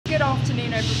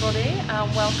afternoon, everybody,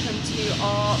 and welcome to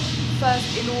our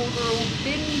first inaugural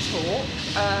bin talk,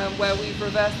 where we've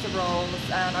reversed the roles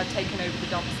and I've taken over the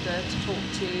dumpster to talk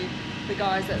to the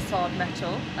guys at Sard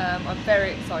Metal. I'm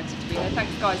very excited to be here.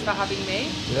 Thanks, guys, for having me.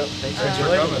 Yep, thanks for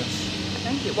coming.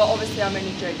 Thank you. Well, obviously, I'm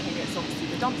only joking. It's obviously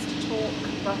the dumpster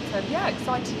talk, but yeah,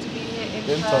 excited to be here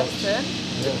in person.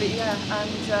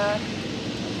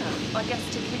 I guess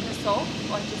to kick us off,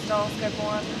 I just ask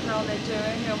everyone how they're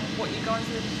doing and what you guys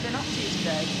have been up to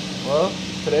today. Well,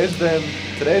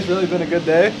 today's really been a good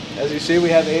day. As you see, we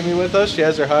have Amy with us. She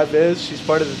has her high vis. She's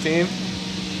part of the team.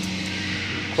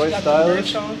 Quite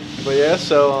stylish. But yeah,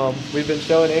 so we've been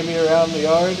showing Amy around the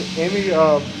yard. Amy,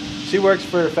 she works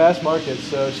for Fast Market,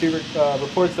 so she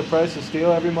reports the price of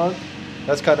steel every month.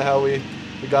 That's kind of how we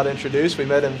got introduced. We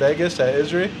met in Vegas at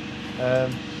ISRI,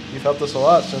 and you've helped us a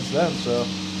lot since then. So.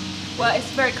 Well,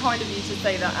 it's very kind of you to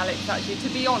say that, Alex, actually. To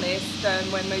be honest,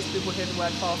 when most people hear the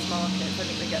word Fast Market, I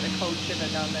think they get a cold shiver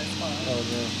down their spine. Oh,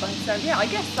 yeah. But yeah, I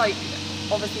guess,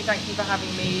 obviously thank you for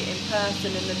having me in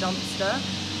person in the dumpster.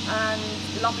 And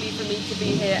lovely for me to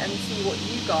be here and see what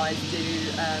you guys do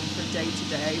from day to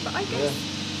day. But I guess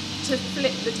to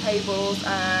flip the tables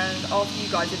and ask you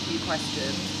guys a few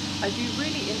questions, I'd be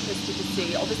really interested to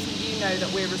see, obviously you know that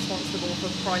we're responsible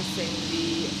for pricing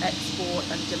the export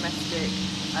and domestic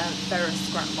ferrous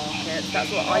scrap market. That's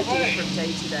what I do from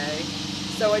day to day.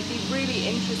 So I'd be really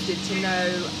interested to know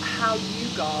how you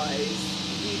guys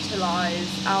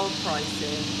utilise our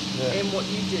pricing in what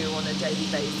you do on a daily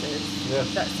basis. Yeah.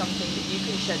 That's something that you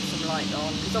can shed some light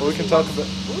on. Well, we can talk about...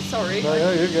 Oh, sorry. No,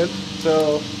 you're good.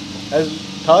 So, as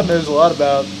Todd knows a lot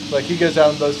about, like, he goes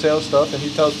out and does sales stuff, and he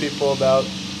tells people about,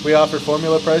 we offer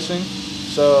formula pricing.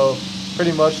 So,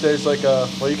 pretty much there's like a,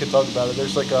 well, you can talk about it.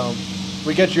 There's like,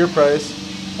 we get your price,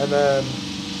 and then,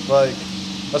 like,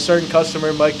 a certain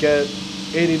customer might get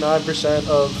 89%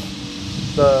 of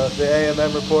the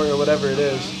AMM report or whatever it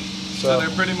is. So they're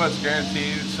pretty much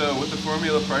guaranteed. So with the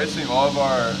formula pricing, all of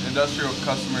our industrial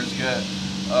customers get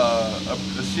a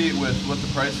sheet with what the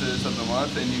price is of the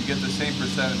month, and you get the same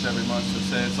percentage every month. So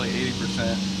say it's like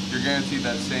 80%, you're guaranteed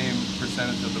that same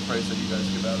percentage of the price that you guys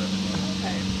give out every month.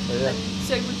 Okay.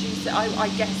 So would you say, I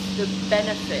guess the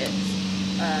benefits,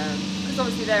 because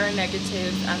obviously there are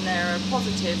negatives and there are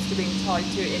positives to being tied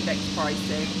to index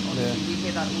pricing. Obviously we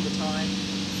hear that all the time.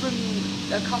 From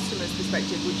a customer's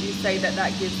perspective, would you say that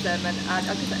gives them an add?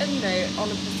 Because you know,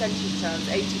 on a percentage terms,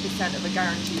 80% of a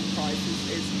guaranteed price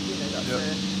is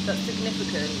that's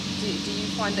significant. Do you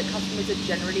find that customers are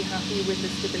generally happy with the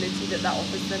stability that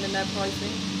offers them in their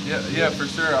pricing? Yeah, for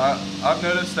sure. I've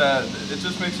noticed that it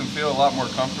just makes them feel a lot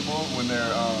more comfortable when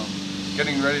they're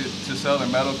getting ready to sell their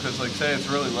metal. Because, like, say it's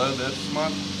really low this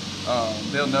month,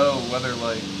 they'll know whether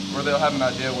or they'll have an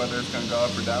idea whether it's going to go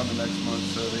up or down the next month,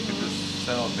 so they can just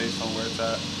sell it based on where it's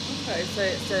at. Okay, so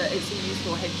it's a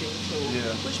useful hedging tool,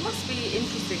 which must be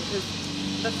interesting because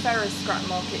the ferrous scrap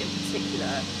market in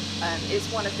particular is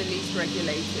one of the least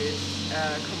regulated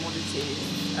commodities,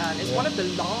 and it's one of the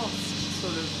last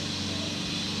sort of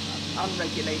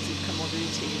unregulated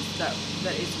commodities that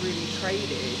is really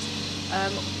traded.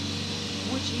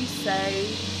 Would you say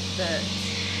that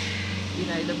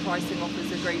the pricing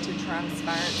offers a greater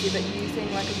transparency, that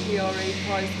using like a PRA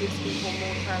price gives people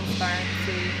more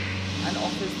transparency and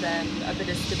offers them a bit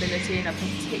of stability in a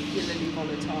particularly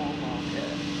volatile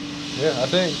market? Yeah,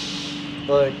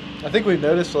 I think we've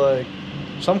noticed, like,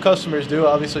 some customers do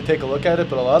obviously take a look at it,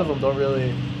 but a lot of them don't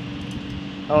really,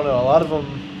 I don't know, a lot of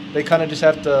them, they kind of just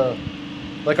have to,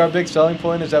 like, our big selling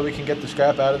point is that we can get the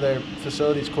scrap out of their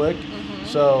facilities quick.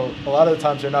 So a lot of the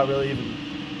times they're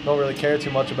don't really care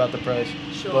too much about the price.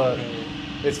 Sure. But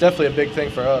it's definitely a big thing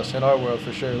for us in our world,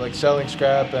 for sure. Like selling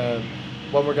scrap and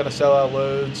when we're going to sell out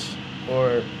loads,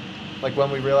 or like when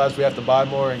we realize we have to buy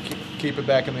more and keep it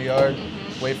back in the yard,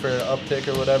 wait for an uptick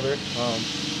or whatever.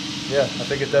 Yeah, I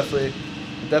think it definitely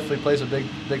plays a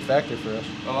big factor for us.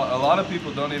 A lot of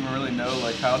people don't even really know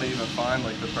like how to even find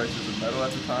like the prices of metal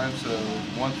at the time. So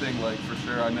one thing, like, for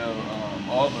sure, I know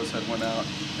all of us had went out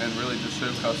and really just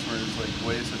showed customers like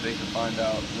ways that they can find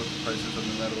out what the prices of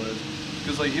the metal is.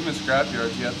 Because like even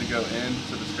scrapyards, you have to go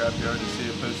into the scrapyard to see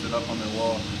it posted up on their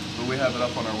wall. But we have it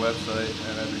up on our website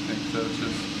and everything. So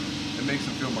it makes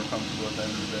them feel more comfortable at the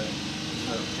end of the day.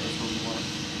 So that's what we want.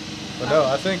 But no,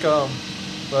 I think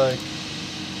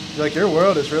like your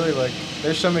world is really like,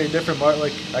 there's so many different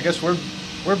like, I guess we're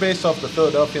based off the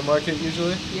Philadelphia market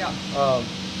usually. Yeah.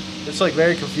 It's like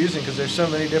very confusing because there's so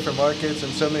many different markets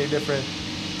and so many different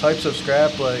types of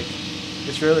scrap. Like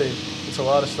it's a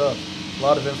lot of stuff, a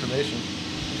lot of information,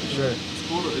 for sure.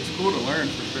 It's cool to learn,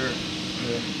 for sure.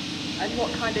 Yeah. And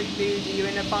what kind of mood are you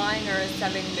in? A buying or a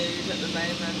selling mood at the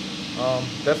moment?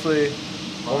 Definitely.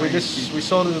 Well, we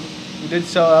did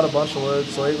sell out a bunch of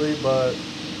woods lately, but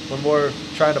we're more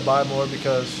trying to buy more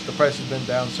because the price has been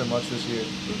down so much this year,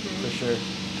 for sure.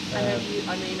 And have you,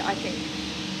 I mean, I think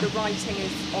the writing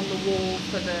is on the wall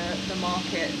for the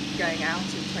market going out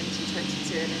in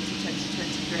 2022 and into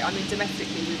 2023. I mean,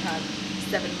 domestically we've had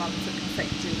 7 months of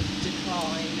consecutive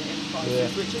decline in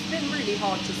prices, which has been really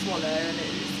hard to swallow, and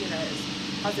it's, you know, it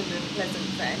hasn't been pleasant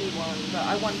for anyone. But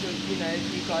I wonder, you know, if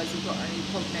you guys have got any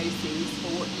prognoses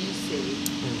for what you see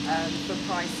for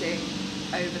pricing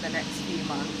over the next few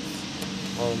months.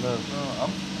 Oh no.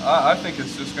 I think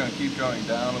it's just going to keep going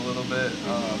down a little bit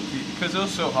because it was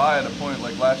so high at a point.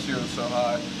 Like last year it was so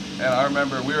high, and I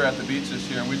remember we were at the beach this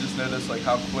year and we just noticed like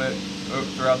how quick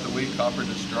throughout the week copper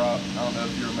just dropped. I don't know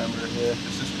if you remember. Yeah.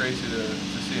 It's just crazy to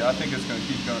see. I think it's going to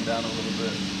keep going down a little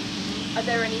bit. Are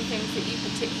there any things that you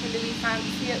particularly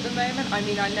fancy at the moment? I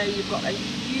mean, I know you've got a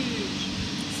huge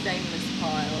stainless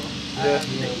pile that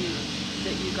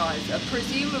you guys are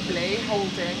presumably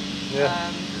holding.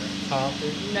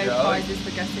 No prizes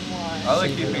for guessing why. I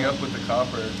like keeping up with the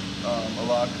copper a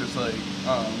lot because like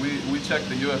we check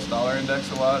the U.S. dollar index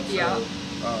a lot. So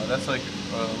that's like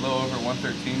a little over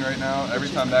 113 right now. Every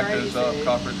time that goes up,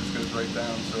 copper just goes right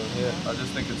down. So I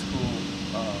just think it's cool.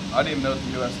 I didn't even know what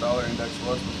the U.S. dollar index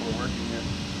was before working here.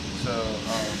 So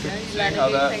seeing how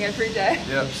that every day.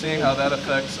 Yeah, seeing how that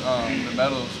affects the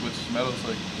metals, which metals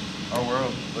like our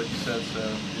world, like you said. So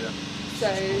yeah. So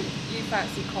you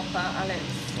fancy copper, Alex?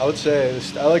 I would say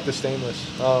I like the stainless.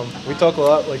 We talk a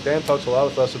lot, like Dan talks a lot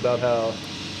with us about how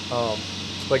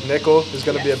like nickel is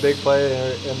going to be a big play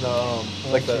in the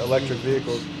like the electric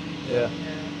vehicles. Yeah.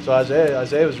 So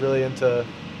Isaiah was really into.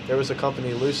 There was a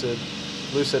company, Lucid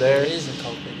Air. There is a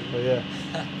company. But yeah,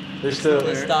 they're still.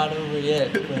 It's not over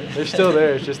yet. But They're still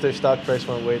there. It's just their stock price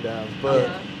went way down. But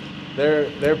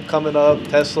they're coming up.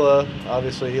 Tesla,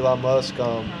 obviously Elon Musk.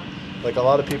 Like a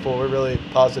lot of people, we're really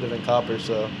positive in copper,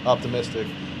 so optimistic,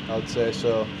 I would say.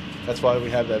 So that's why we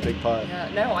have that big pie.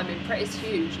 Yeah, no, I mean, it's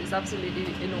huge. It's absolutely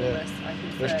enormous, I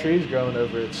can say. There's trees growing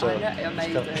over it, so I know,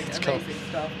 amazing stuff.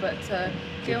 But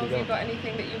Gil, have you got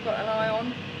anything that you've got an eye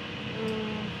on?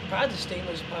 Probably the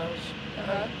stainless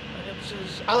piles.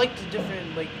 I like the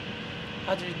different, like,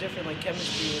 how there's different, like,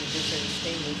 chemistry and different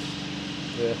stainless.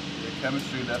 Yeah.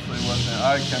 Chemistry definitely wasn't.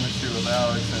 I had chemistry with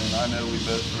Alex, and I know we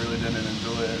both really didn't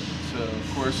enjoy it. So of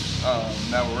course,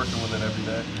 now we're working with it every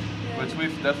day, which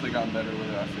we've definitely gotten better with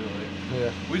it. I feel like.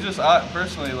 Yeah. I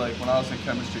personally, like when I was in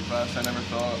chemistry class, I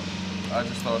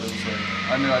just thought it was like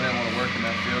I knew I didn't want to work in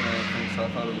that field or anything, so I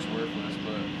thought it was worthless.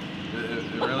 But it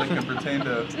really can pertain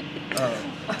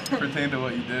to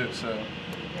what you do. So.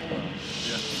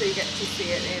 So you get to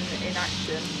see it in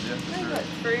action. Yeah,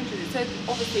 that's very interesting. So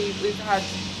obviously we've had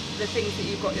the things that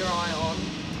you've got your eye on.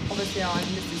 Obviously I'm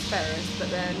Mrs. Ferrous, but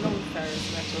they're non-ferrous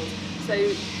metals. So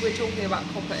we're talking about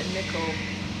copper and nickel.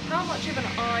 How much of an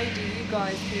eye do you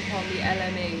guys keep on the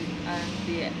LME and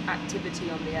the activity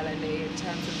on the LME in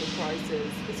terms of the prices?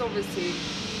 Because obviously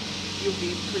you'll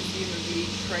be presumably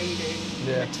trading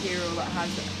material that has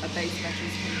a base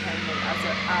metals component as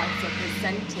a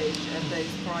percentage of those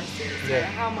prices. So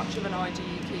how much of an eye do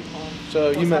you keep on?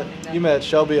 So you met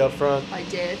Shelby up front. I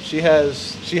did. She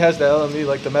has the LME,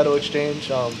 like the metal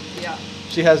exchange.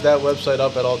 She has that website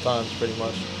up at all times, pretty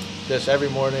much. Just every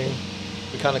morning,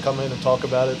 we kind of come in and talk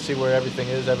about it, see where everything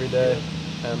is every day,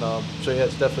 and so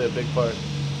it's definitely a big part,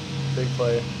 big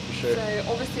player. Sure. So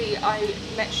obviously I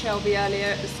met Shelby earlier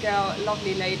at the scale,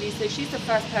 lovely lady. So she's the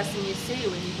first person you see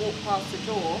when you walk past the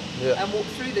door and walk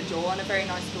through the door, and a very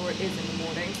nice door it is in the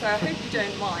morning. So I hope you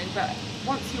don't mind, but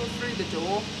once you're through the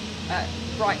door,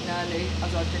 bright and early,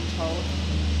 as I've been told,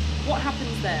 what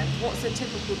happens then? What's a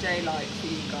typical day like for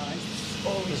you guys?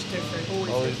 Always different.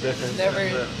 Always different.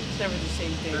 It's never the same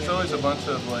thing. There's always a bunch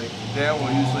of like, Dan will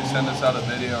usually send us out a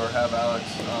video or have Alex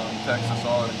text us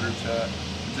all in a group chat.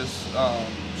 Just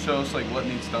show us like what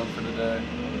needs done for the day.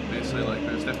 Basically, like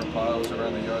there's different piles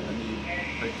around the yard that need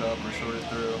picked up or sorted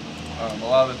through. A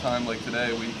lot of the time, like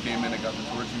today, we came in and got the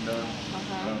torching done,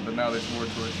 but now there's more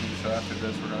torching. So after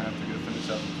this, we're gonna have to go finish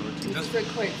out the torching. Just a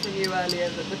quote from you earlier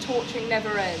that the torching never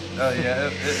ends. Yeah,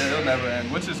 it'll never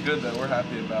end, which is good though. We're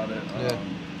happy about it.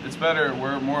 It's better.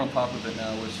 We're more on top of it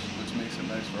now, which makes it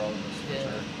nice for all of us. Yeah.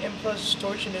 Sure. And plus,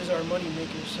 torching is our money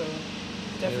maker, so.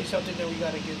 Definitely something that we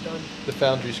gotta get done. The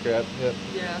foundry scrap, Yeah.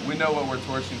 We know what we're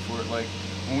torching for. Like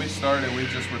when we started, we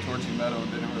just were torching metal and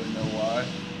didn't really know why.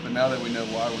 But now that we know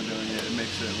why we're doing it, it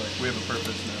makes it like we have a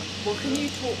purpose now. Well, can you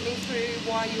talk me through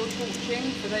why you're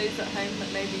torching for those at home that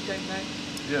maybe don't know?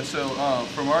 Yeah, so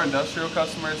from our industrial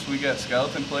customers, we get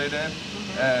skeleton plate in,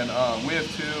 and we have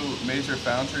two major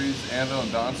foundries, Anvil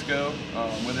and Donsko,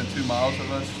 within 2 miles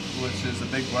of us, which is a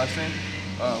big blessing.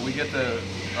 We get the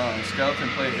skeleton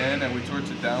plate in, and we torch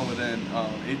it down within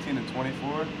 18 and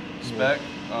 24 spec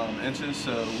inches.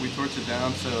 So we torch it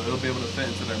down so it'll be able to fit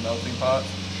into their melting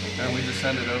pots, and we just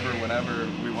send it over whenever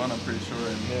we want, I'm pretty sure,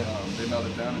 and they melt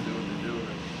it down and do what they do with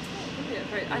it.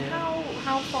 Great. And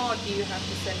how far do you have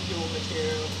to send your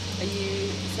material? Are you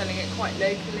selling it quite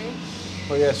locally?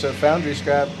 Well, yeah, so Foundry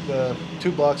Scrap, the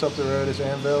 2 blocks up the road is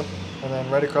Anvil, and then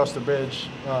right across the bridge,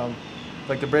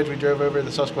 like the bridge we drove over,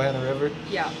 the Susquehanna River,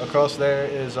 across there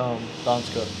is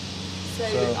Donsko.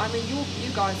 So, I mean,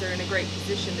 you guys are in a great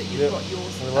position that you've got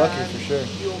yours. We're lucky for sure.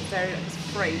 Your very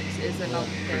freight is another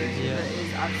thing that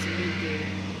is absolutely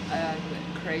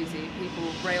crazy. People,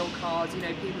 rail cars, you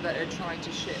know, people that are trying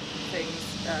to ship things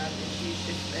huge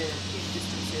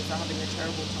distances are having a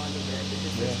terrible time of it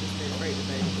because there's just no freight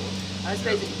available. I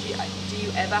suppose, do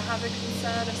you ever have a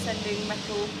concern of sending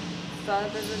metal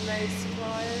further than those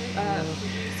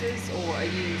producers, or are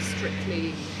you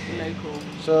strictly local?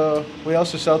 So we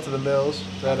also sell to the mills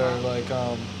that are like,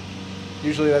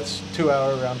 usually that's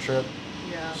 2-hour round trip.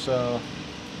 Yeah. So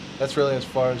that's really as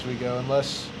far as we go,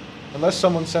 unless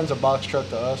someone sends a box truck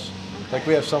to us. Okay. Like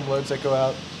we have some loads that go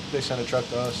out, they send a truck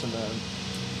to us, and then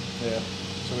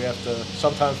so we have to.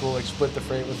 Sometimes we'll like split the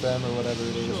freight with them or whatever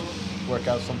it is, work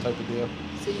out some type of deal.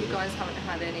 So you guys haven't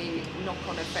had any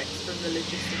knock-on effects from the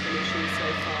logistical issues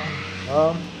so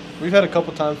far? We've had a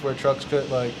couple times where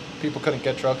people couldn't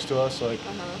get trucks to us. Like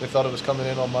they thought it was coming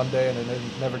in on Monday and then they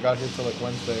never got here till like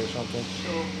Wednesday or something.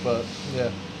 Sure. But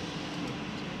yeah.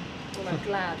 Well, I'm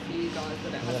glad for you guys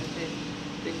that it hasn't been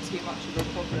too much of a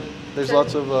problem. There's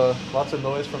lots of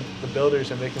noise from the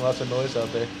builders and making lots of noise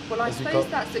out there. Well, I suppose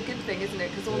that's a good thing, isn't it?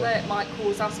 Because although it might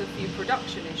cause us a few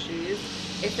production issues,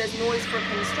 if there's noise for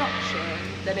construction,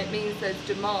 then it means there's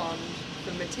demand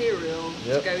for material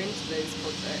to go into those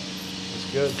projects. It's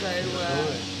good.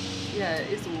 So, yeah, it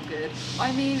is all good.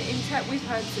 I mean, we've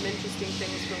heard some interesting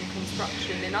things from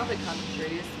construction in other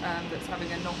countries that's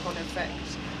having a knock-on effect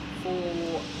for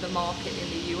the market in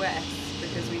the US,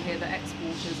 because we hear that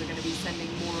exporters are going to be sending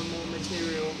more and more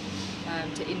material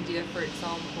to India, for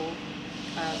example,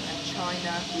 and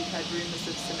China. We've heard rumours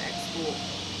of some export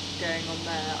going on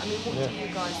there. I mean, what do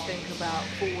you guys think about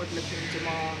forward-looking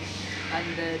demand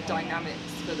and the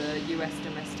dynamics for the US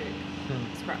domestic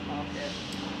scrap market?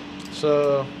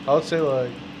 So I would say like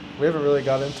we haven't really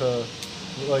got into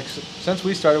like since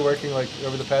we started working like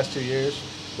over the past 2 years,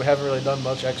 we haven't really done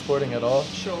much exporting at all.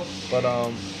 Sure. But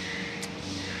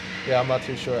yeah, I'm not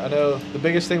too sure. I know the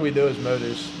biggest thing we do is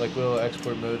motors. Like we'll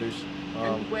export motors.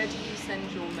 And where do you send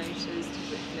your motors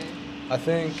typically? I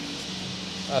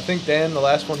think Dan, the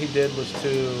last one he did was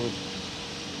to.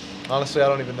 Honestly, I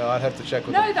don't even know. I'd have to check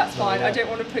with him. No, that's fine. I don't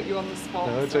want to put you on the spot.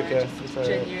 No, it's so okay. Just it's all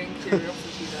right. genuine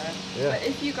curiosity there. Yeah. But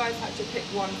if you guys had to pick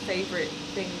one favourite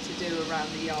thing to do around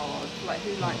the yard, like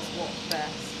who likes what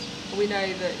best? We know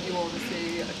that you're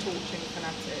obviously a torching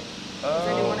fanatic. Has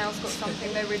anyone else got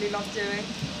something they really love doing?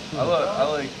 I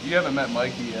like. You haven't met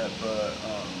Mikey yet, but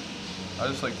I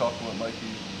just like talking with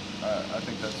Mikey. I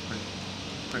think that's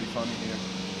pretty funny here.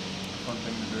 Fun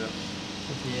thing to do.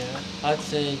 Yeah, I'd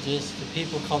say just the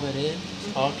people coming in,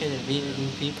 talking and meeting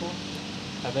new people.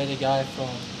 I met a guy from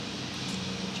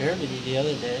Germany the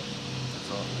other day,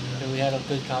 That's awesome. and we had a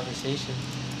good conversation.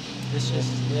 It's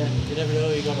just, you never know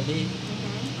who you're gonna meet.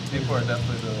 People are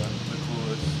definitely the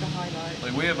coolest. The highlight.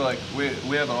 Like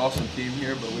we have an awesome team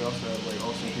here, but we also have like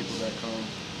awesome people that come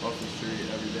off the street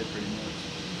every day pretty much.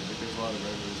 Like there's a lot of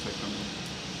regulars that come in.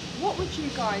 What would you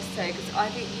guys say? Because I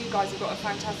think you guys have got a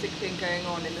fantastic thing going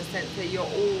on in the sense that you're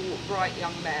all bright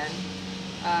young men.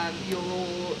 You're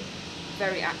all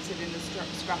very active in the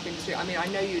scrap industry. I mean, I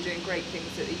know you're doing great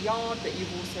things at the yard, but you're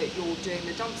doing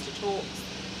the dumpster talks.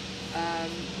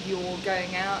 You're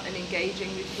going out and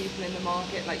engaging with people in the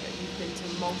market. Like you've been to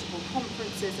multiple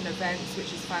conferences and events,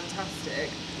 which is fantastic.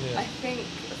 I think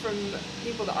from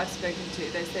people that I've spoken to,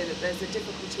 they say that there's a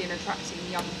difficulty in attracting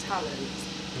young talent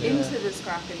into the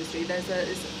scrap industry. There's a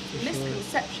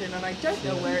misconception, and I don't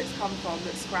know where it's come from,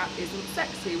 that scrap isn't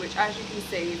sexy, which, as you can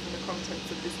see from the contents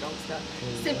of this dumpster,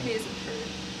 simply isn't true.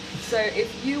 So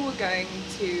if you were going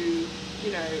to,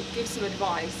 you know, give some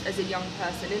advice as a young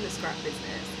person in the scrap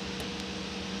business,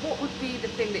 what would be the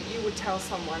thing that you would tell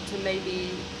someone to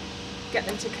maybe get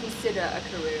them to consider a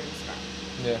career in scrap?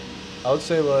 Yeah, I would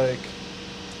say like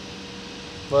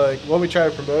what we try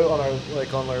to promote on our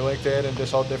LinkedIn and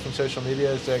just all different social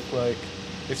media is that like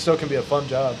it still can be a fun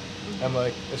job, and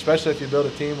like especially if you build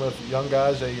a team with young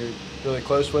guys that really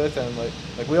close with, and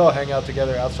like we all hang out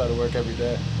together outside of work every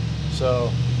day.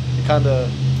 So it kind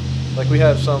of like we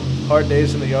have some hard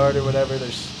days in the yard or whatever.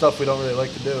 There's stuff we don't really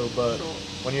like to do, but Sure.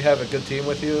 when you have a good team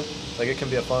with you, like it can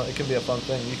be a fun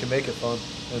thing. You can make it fun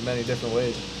in many different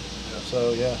ways. Yeah.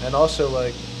 So yeah, and also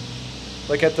like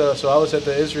I was at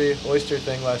the Israeli oyster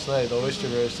thing last night, the oyster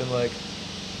roast, and like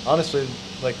honestly,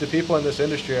 like the people in this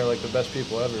industry are like the best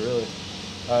people ever. Really,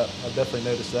 I definitely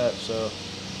noticed that. So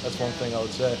that's one thing I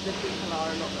would say. The people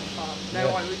are a lot of fun. No,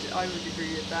 Yeah. I would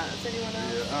agree with that. Does anyone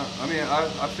else? Yeah, I mean,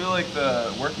 I feel like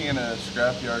working in a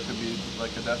scrapyard could be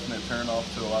like a definite turn-off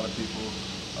to a lot of people.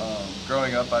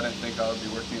 Growing up, I didn't think I would be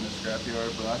working in a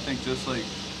scrapyard, but I think just like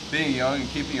being young and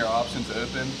keeping your options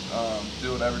open,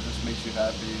 do whatever just makes you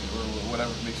happy or whatever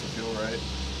makes you feel right.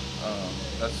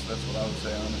 That's what I would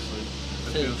say, honestly.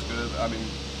 If it feels good. I mean,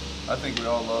 I think we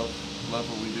all love what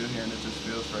we do here, and it just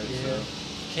feels right. Yeah.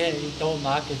 So Don't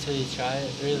knock it till you try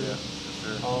it, really. yeah,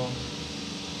 for sure.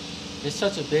 It's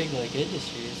such a big like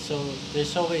industry. There's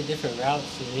so many different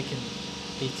routes that it can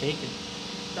be taken.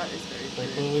 That is very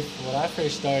Like true. when I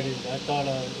first started, I thought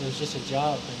it was just a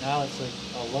job, but now it's like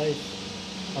a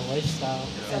lifestyle.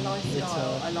 It's a And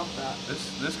lifestyle. I love that.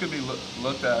 This could be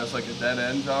looked at as like a dead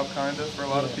end job kind of for a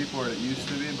lot of Yeah. people, or it used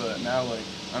to be, but now like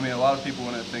I mean a lot of people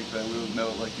wouldn't think that we would know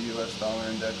what like the U.S. dollar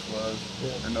index was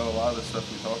Yeah. or know a lot of the stuff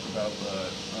we talk about, but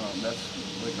that's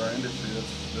like our industry.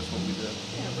 That's what we do.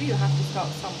 Yeah, well, you have to start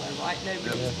somewhere, right?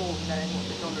 Nobody's Yeah. born knowing what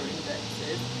the dollar index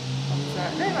is.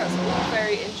 But, no, that's all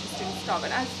very interesting stuff.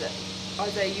 And as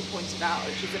Isaiah, you pointed out,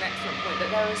 which is an excellent point,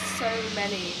 that there are so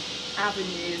many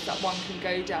avenues that one can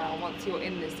go down once you're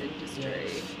in this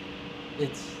industry.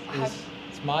 It's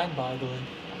mind-boggling.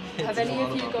 Have There's a any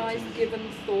lot of of you guys opportunity. given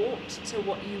thought to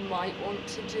what you might want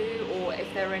to do, or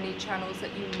if there are any channels that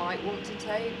you might want to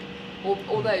take?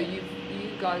 Although you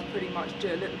guys pretty much do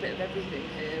a little bit of everything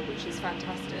here, which is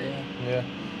fantastic. Yeah. Yeah,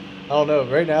 I don't know.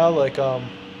 Right now, like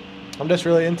I'm just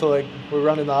really into like we're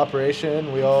running the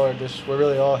operation. We're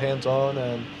really all hands on,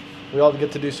 and we all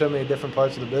get to do so many different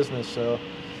parts of the business. So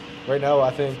right now,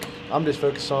 I think I'm just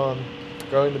focused on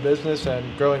growing the business and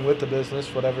growing with the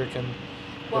business, whatever it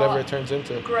turns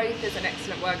into. Growth is an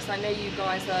excellent word, because I know you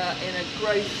guys are in a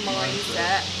growth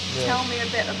mindset. Yeah. Tell me a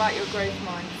bit about your growth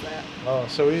mindset. Oh,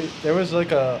 so there was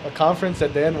like a conference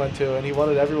that Dan went to, and he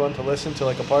wanted everyone to listen to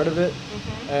like a part of it.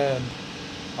 And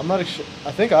I'm not sure.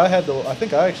 I think I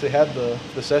actually had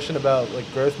the session about like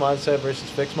growth mindset versus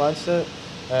fixed mindset,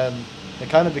 and it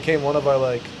kind of became one of our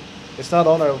like. It's not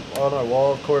on our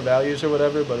wall of core values or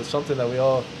whatever, but it's something that we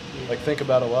all like think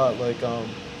about a lot. Like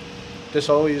just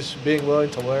always being willing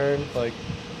to learn. Like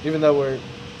even though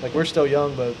we're still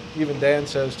young, but even Dan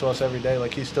says to us every day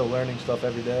like he's still learning stuff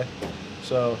every day.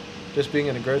 So just being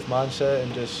in a growth mindset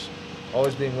and just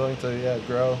always being willing to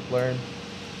grow, learn.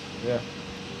 Yeah.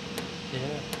 Yeah.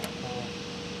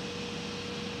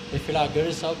 If you're not good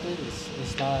at something,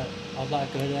 it's not. I'm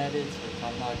not good at it. It's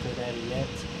like I'm not good at it yet.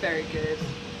 Very good.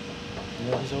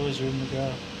 Yeah. There's always room to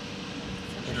grow.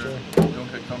 For For sure. sure.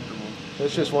 Don't get comfortable.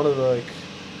 It's just one of the like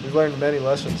we've learned many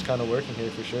lessons kind of working here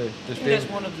for sure. I Just think being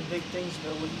that's one of the big things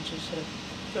though, what you just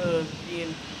said.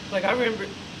 Being like I remember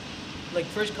like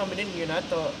first coming in here and I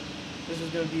thought this was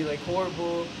gonna be like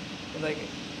horrible. And like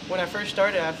when I first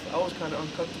started I was kinda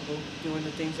uncomfortable doing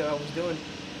the things that I was doing.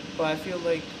 But I feel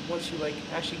like once you like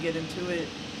actually get into it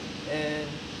and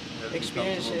You gotta be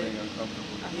experience comfortable it, being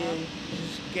uncomfortable. yeah, you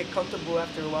just get comfortable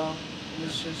after a while. And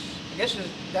it's just I guess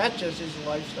that just is a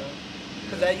lifestyle.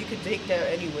 Because that you could take that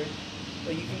anywhere.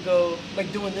 Like you can go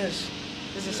like doing this.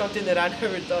 This is something that I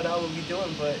never thought I would be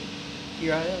doing, but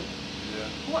here I am.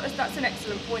 Yeah. That's an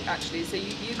excellent point actually. So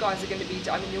you guys are going to be,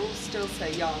 I mean you're all still so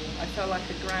young. I feel like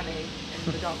a granny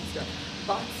in the dumpster.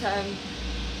 But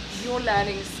you're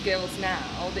learning skills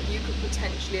now that you could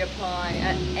potentially apply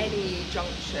at any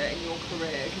juncture in your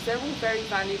career, because they're all very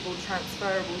valuable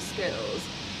transferable skills.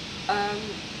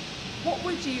 What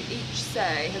would you each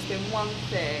say has been one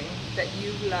thing that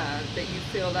you've learned that you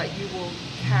feel that you will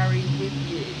carry with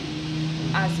you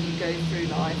as you go through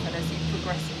life and as you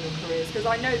progress in your careers? Because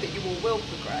I know that you all will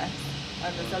progress,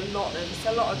 and there's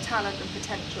a lot of talent and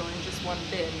potential in just one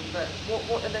bin. But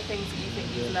what are the things that you think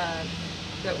you've learned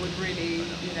that would really,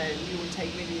 you would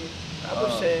take with you? I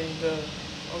would say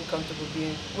comfortable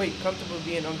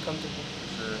being uncomfortable.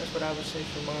 For sure. That's what I would say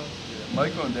for mine. Yeah.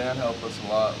 Michael and Dan help us a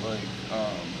lot. Like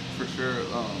for sure,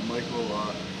 Michael a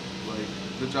lot. Like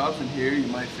the jobs in here, you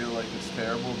might feel like it's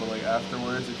terrible, but like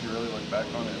afterwards, if you really look back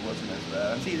on it, it wasn't as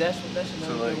bad. See, that's So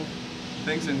another like thing.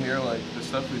 things in here, like the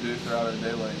stuff we do throughout our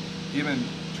day, like even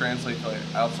translate to like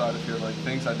outside of here, like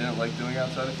things I didn't like doing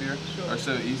outside of here Sure. are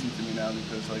so easy to me now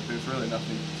because like there's really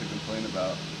nothing to complain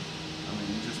about. I mean,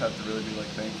 you just have to really be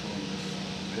like thankful and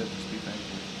just be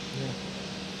thankful. Yeah.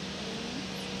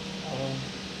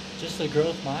 Just a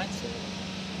growth mindset.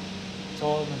 It's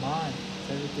all in the mind.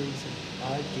 Everything's a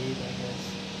mind game, I guess.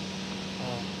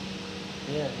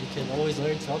 Yeah, you can always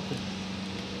learn something.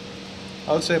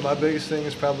 I would say my biggest thing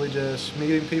is probably just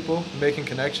meeting people, making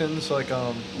connections. Like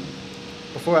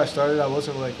before I started, I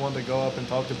wasn't like one to go up and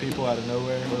talk to people out of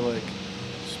nowhere or like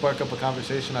spark up a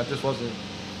conversation. I just wasn't.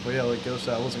 Well, yeah, like Gil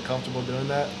said, I wasn't comfortable doing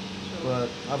that. But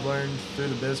I've learned through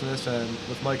the business and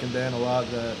with Mike and Dan a lot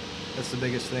that that's the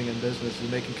biggest thing in business is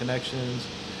making connections,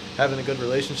 having a good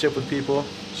relationship with people.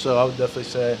 So I would definitely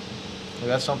say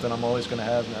that's something I'm always going to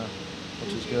have now,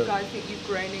 which is good. Do you guys think you've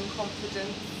grown in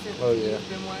confidence since you've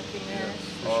been working there?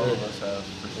 Yes, all of us have,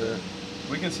 for sure.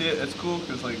 We can see it. It's cool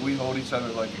because like we hold each other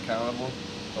like accountable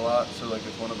a lot. So like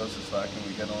if one of us is slacking,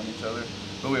 we get on each other.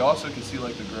 But we also can see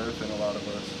like the growth in a lot of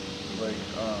us. Like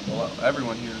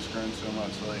everyone here has grown so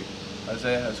much. Like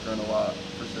Isaiah has grown a lot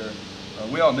for sure.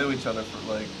 We all knew each other for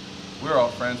like we were all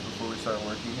friends before we started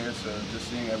working here. So just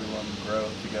seeing everyone grow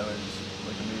together is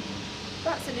like amazing.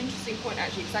 That's an interesting point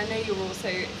actually, because I know you're also,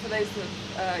 for those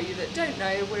of you that don't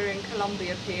know, we're in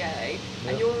Columbia, PA,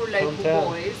 and you're all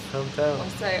local boys. Hometown.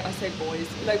 I say boys,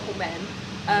 local men.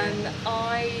 And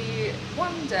I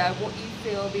wonder what you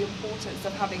feel the importance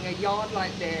of having a yard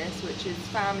like this, which is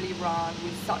family run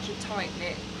with such a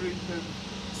tight-knit group of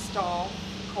staff,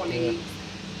 colleagues.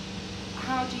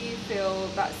 How do you feel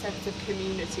that sense of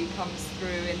community comes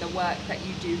through in the work that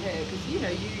you do here?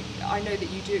 Because I know that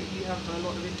you have a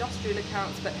lot of industrial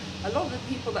accounts, but a lot of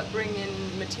the people that bring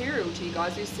in material to you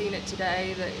guys, we've seen it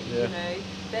today, that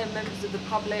they're members of the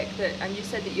public. And you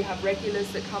said that you have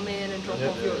regulars that come in and drop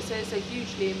off your. So it's a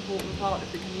hugely important part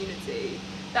of the community.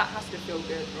 That has to feel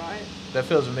good, right? That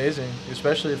feels amazing,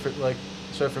 especially for like.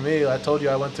 So for me, I told you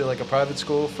I went to like a private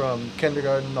school from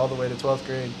kindergarten all the way to 12th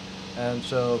grade. And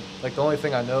so, like, the only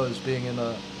thing I know is being in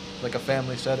a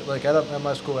family setting. Like, at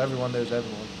my school, everyone knows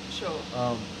everyone. Sure.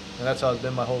 And that's how it's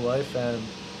been my whole life, and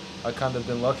I kind of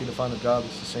been lucky to find a job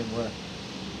that's the same way.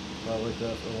 I like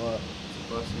that for a lot. It's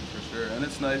a blessing for sure. And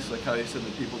it's nice, like how you said,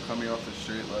 the people coming off the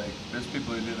street, like, there's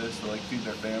people who do this to, like, feed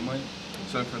their family.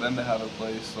 So for them to have a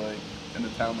place, like, in the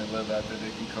town they live at, that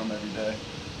they can come every day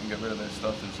and get rid of their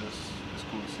stuff is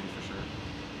cool to see for sure.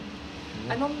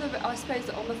 And I suppose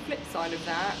on the flip side of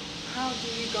that, how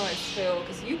do you guys feel?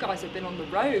 Because you guys have been on the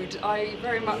road. I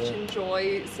very much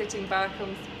enjoy sitting back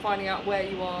and finding out where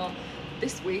you are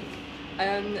this week.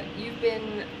 You've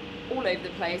been all over the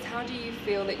place. How do you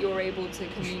feel that you're able to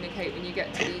communicate when you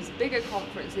get to these bigger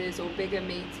conferences or bigger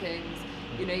meetings?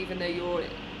 You know, even though you're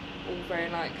all very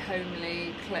like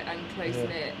homely and close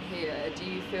knit here, do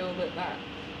you feel that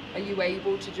are you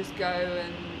able to just go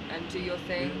and do your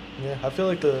thing? Yeah, I feel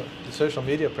like the social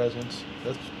media presence,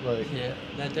 that's like... Yeah,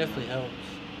 that definitely helps.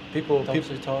 People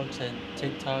talks and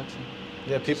TikToks.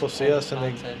 And people see us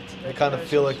and they kind of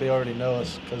feel like they already know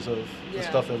us because of the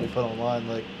stuff that we put online.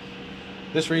 Like,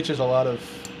 this reaches a lot of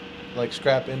like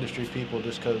scrap industry people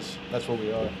just because that's what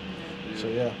we are. So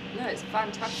yeah. No, it's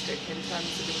fantastic in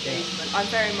terms of engagement. I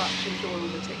very much enjoy all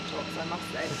the TikToks, I must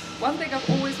say. One thing I've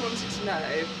always wanted to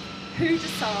know, who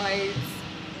decides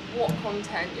what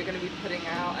content you're going to be putting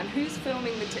out, and who's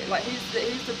filming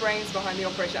who's the brains behind the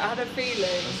operation? I had a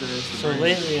feeling. So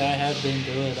lately I have been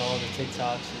doing all the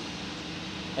TikToks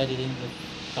and editing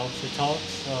the dumpster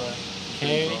talks.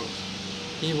 Carrie,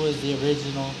 he was the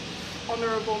original.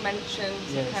 Honourable mention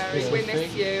to Carrie. Yes, we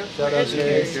miss you. Shout out to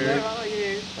Carrie. Where are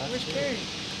you? Where's Carrie?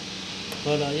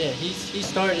 But he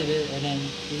started it, and then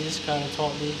he just kind of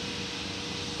taught me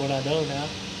what I know now,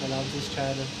 and I'm just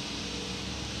trying to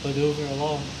maneuver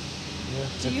along.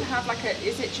 Yeah. Do you have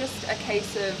is it just a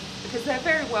case of, because they're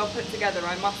very well put together,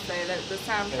 I must say, that the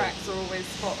soundtracks are always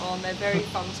spot on, they're very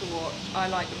fun to watch, I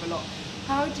like them a lot.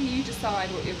 How do you decide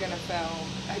what you're going to film?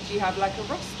 Do you have like a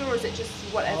roster, or is it just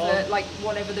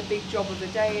whatever the big job of the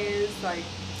day is? I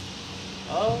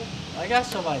got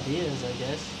some ideas, I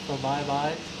guess, from my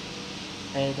mind.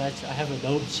 And I have a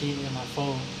note sheet in my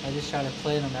phone. I just try to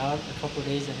plan them out a couple of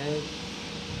days ahead.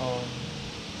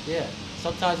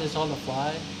 Sometimes it's on the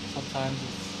fly. Sometimes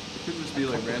it could just be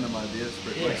like random ideas.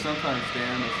 But like sometimes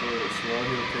Dan is a little slow.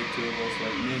 He'll take two of us.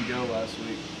 Like me and Gil last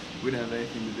week, we didn't have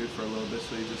anything to do for a little bit,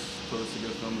 so he just told us to go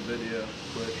film a video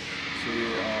quick. So we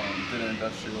did an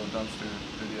industrial dumpster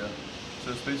video.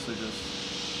 So it's basically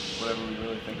just whatever we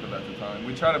really think of at the time.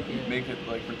 We try to make it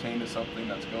like pertain to something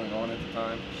that's going on at the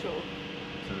time. Sure.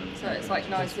 So it's like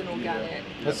nice and organic.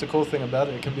 That's the cool thing about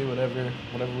it. It can be whatever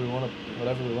we want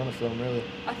to film, really.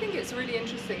 I think it's really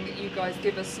interesting that you guys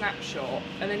give a snapshot,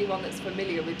 and anyone that's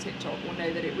familiar with TikTok will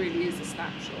know that it really is a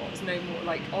snapshot. It's no more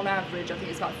like, on average, I think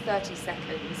it's about 30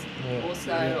 seconds or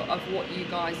so of what you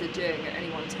guys are doing at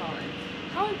any one time.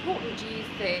 How important do you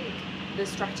think the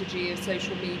strategy of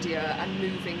social media and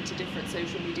moving to different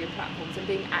social media platforms and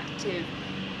being active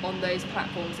on those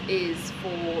platforms is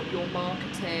for your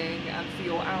marketing and for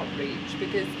your outreach?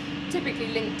 Because typically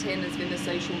LinkedIn has been the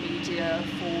social media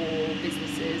for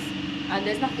businesses, and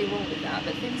there's nothing wrong with that,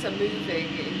 but things are moving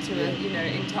into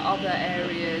into other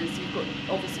areas. You've got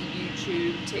obviously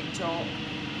YouTube, TikTok.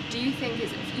 Do you think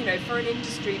it's, for an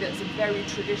industry that's very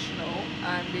traditional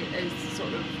and it is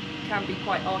sort of can be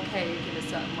quite archaic in a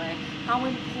certain way, how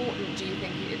important do you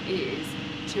think it is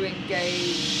to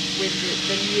engage with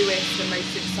the newest and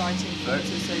most exciting things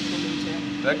of social media?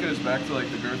 That goes back to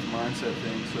like the growth mindset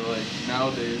thing. So like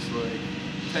nowadays, like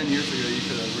 10 years ago, you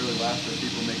could have really laughed at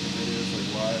people making videos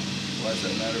like why does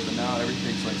that matter? But now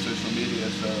everything's like social media,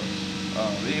 so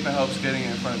it even helps getting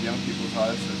it in front of young people's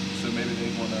eyes. So maybe they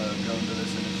want to go into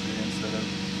this industry instead of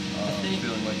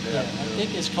feeling like they have to. I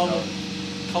think it's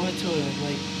coming to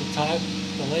like the time,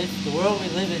 the world we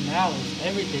live in now is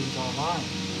everything's online.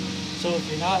 So if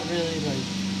you're not really like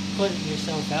putting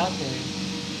yourself out there,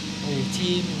 or your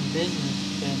team and business,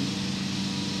 then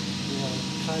you're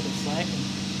kind of slacking.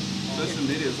 Social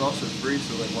media is also free,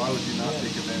 so like why would you not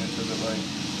take advantage of it? Like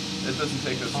it doesn't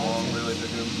take us long really to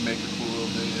make a cool little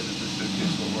video to just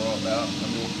showcase what we're all about. I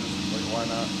mean, just like why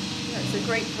not? Yeah, it's a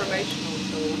great promotional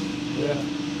tool. Yeah,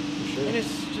 for sure. And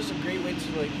it's just a great way to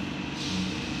like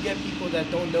get people that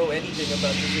don't know anything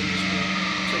about this industry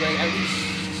to like at least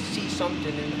see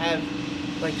something and have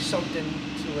like something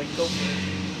to like go for.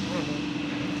 I don't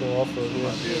know. Go off of,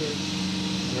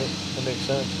 yeah, that makes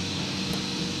sense.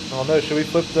 I don't know. Should we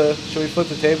flip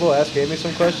the table? Ask Amy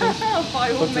some questions.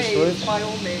 By all means. By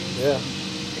all means. Yeah.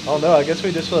 I don't know. I guess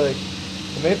we just like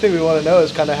the main thing we want to know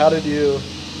is kind of how did you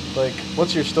like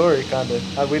what's your story kind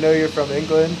of? We know you're from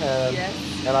England, and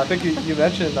and I think you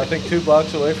mentioned 2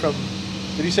 blocks away from.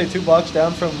 Did you say 2 blocks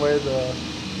down from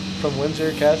from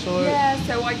Windsor Castle? Or? Yeah,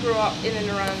 so I grew up in and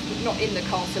around, not in the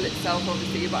castle itself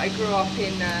obviously, but I grew up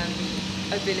in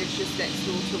a village just next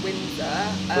door to Windsor.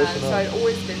 So I'd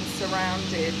always been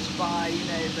surrounded by,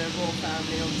 the royal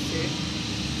family obviously.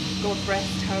 God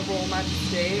rest her royal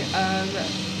majesty.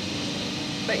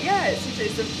 But yeah,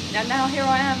 and now here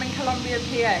I am in Columbia,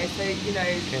 PA, so,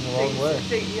 Came a long way.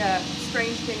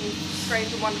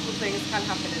 Strange and wonderful things can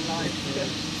happen in life.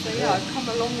 So yeah, I've come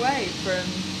a long way from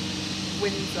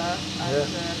Windsor.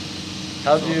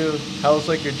 And, how's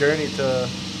like your journey to,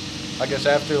 I guess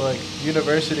after like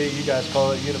university, you guys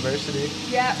call it university?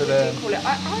 Yeah, we do call it.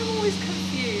 I'm always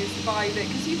confused by the,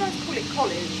 because you guys call it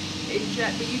college,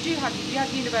 but you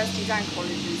have universities and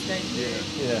colleges, don't you?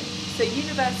 Yeah. So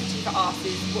university for us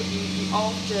is what you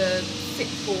after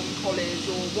sixth form college,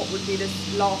 or what would be the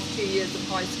last 2 years of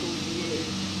high school for you.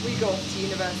 We go off to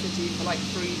university for like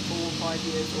 3, 4, 5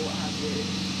 years or what have you.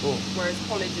 Cool. Whereas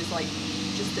college is like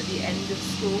just at the end of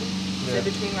school, so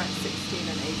between like 16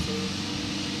 and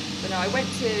 18. But no, I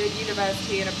went to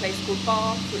university in a place called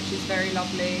Bath, which is very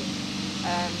lovely.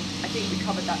 I think we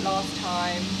covered that last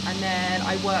time. And then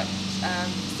I worked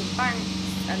for some banks,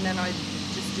 and then I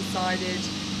just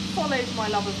followed my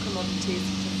love of commodities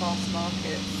to fast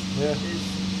markets, which is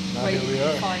where you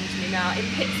find me now in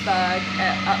Pittsburgh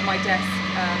at my desk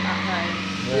at home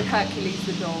with Hercules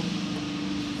the dog.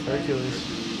 Hercules.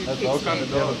 That's all kind of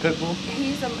dog. Pit bull.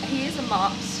 He is a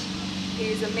mutt.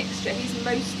 He is a mixture. He's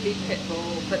mostly pit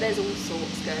bull, but there's all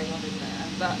sorts going on in there.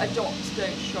 But adopt,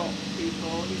 don't shop,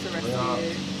 people. He's a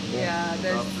rescue. Yeah,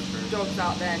 there's dogs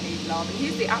out there need love, and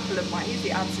he's the absolute apple of my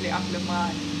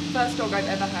eye. First dog I've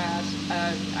ever had,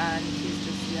 and he's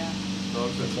just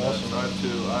Dogs are awesome. I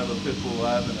have a pit bull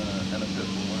lab and a pit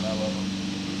bull, and I love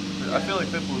them. I feel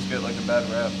like pit bulls get like a bad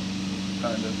rap,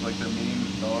 kind of like they're mean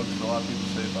dogs. A lot of people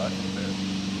say, but I think they're.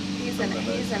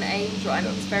 He's an angel, and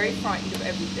he's very frightened of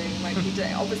everything. Like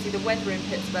obviously the weather in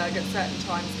Pittsburgh at certain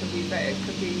times can be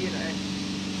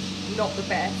not the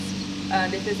best.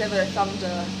 And if there's ever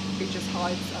thunder, he just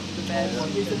hides under the bed.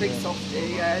 He's a big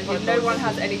softie. No one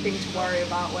has anything to worry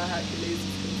about where Hercules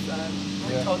is concerned.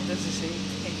 My dog does the same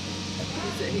thing.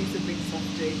 He's a big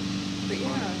softie. But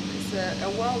yeah, it's a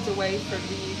world away from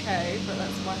the UK, but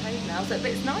that's my home now. So,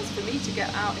 but it's nice for me to get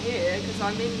out here because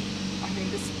I think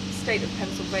the state of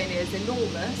Pennsylvania is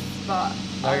enormous, but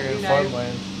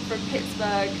from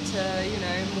Pittsburgh to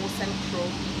more central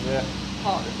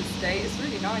part of the state, it's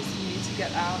really nice for you to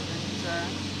get out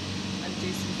and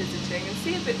do some visiting and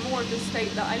see a bit more of the state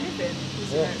that I live in,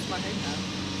 because you know, it's my hometown.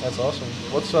 That's awesome.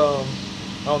 What's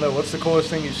I don't know, what's the coolest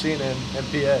thing you've seen in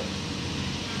PA?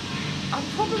 I'm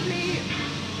probably,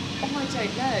 I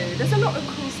don't know. There's a lot of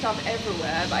cool stuff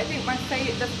everywhere, but I think my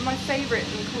favourite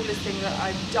and coolest thing that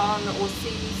I've done or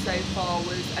seen so far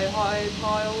was Ohio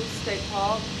Pile State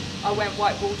Park. I went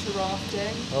whitewater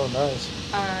rafting. Oh, nice.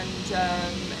 And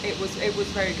it was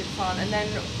very good fun. And then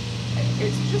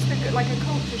it's just like a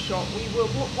culture shock. We were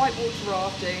whitewater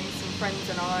rafting, some friends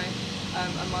and I,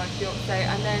 and my fiance,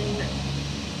 and then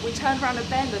we turned around a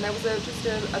bend and there was just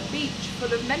a beach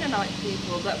full of Mennonite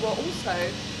people that were also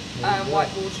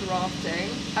whitewater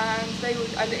rafting, and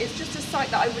it's just a sight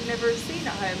that I would never have seen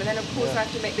at home. And then of course I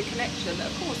have to make the connection that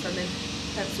of course I'm in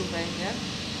Pennsylvania,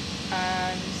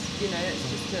 and you know, it's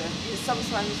just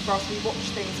sometimes for us we watch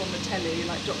things on the telly,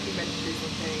 like documentaries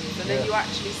and things, and then you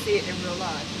actually see it in real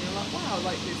life, and you're like, wow,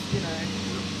 like this, you know,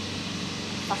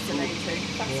 fascinating.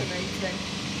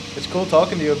 It's cool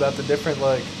talking to you about the different,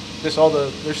 like, there's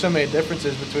so many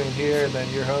differences between here and then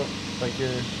your home, like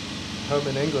your home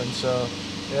in England. So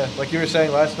yeah, like you were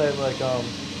saying last night, like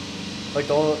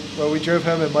we drove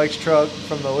home in Mike's truck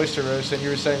from the oyster roast, and you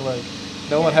were saying like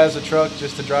no one has a truck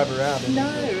just to drive around in. No,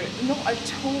 not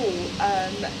at all.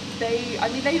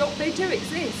 They do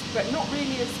exist, but not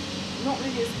really as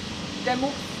they're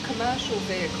more commercial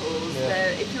vehicles.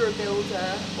 If you're a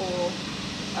builder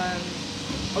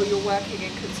or you're working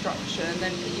in construction,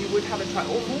 then you would have a truck,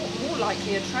 or more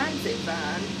likely a transit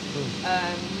van.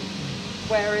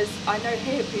 Whereas I know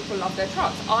here people love their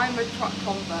trucks. I'm a truck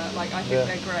convert, like I think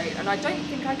they're great, and I don't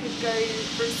think I could go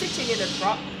from sitting in a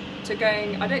truck to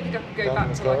going. I don't think I could go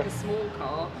back to like a small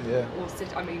car or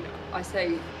sit. I mean, I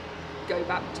say go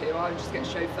back to. I just get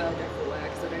chauffeured everywhere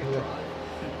because I don't drive.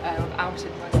 I've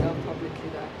outed myself publicly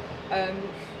there.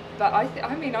 But I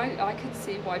can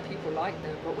see why people like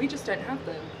them, but we just don't have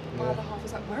them. My other half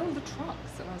was like, where are all the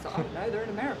trucks? And I was like, I don't know, they're in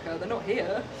America, they're not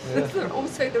here.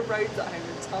 Also the roads at home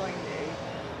are tiny,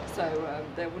 so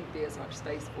there wouldn't be as much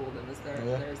space for them as there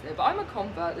is there. But I'm a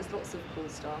convert, there's lots of cool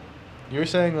stuff. You were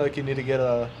saying like you need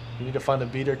to find a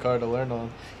beater car to learn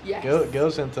on. Yes.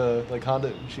 Goes into like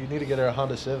Honda. You need to get her a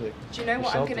Honda Civic. Do you know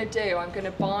what I'm going to do? I'm going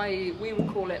to buy, we would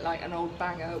call it like an old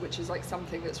banger, which is like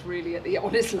something that's really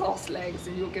on its last legs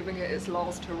and you're giving it its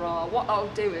last hurrah. What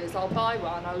I'll do is I'll buy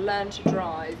one, I'll learn to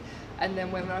drive, and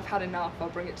then when I've had enough, I'll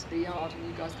bring it to the yard and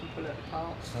you guys can pull it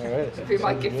apart. All right. It'll be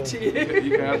my gift to you.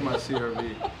 You can have my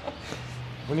CRV.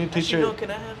 We need to teach her.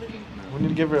 Can I have it? We need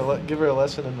to give her a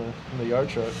lesson in the yard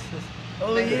truck.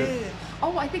 Oh yeah.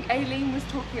 Oh, I think Aileen was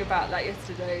talking about that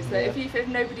yesterday. So if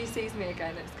nobody sees me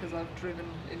again, it's because I've driven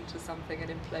into something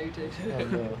and imploded. Oh,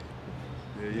 no.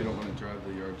 Yeah, you don't want to drive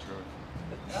the yard truck.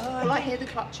 Well, I hear the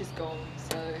clutch is gone,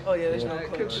 so there's no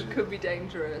it clutch. could be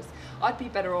dangerous. I'd be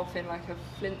better off in like a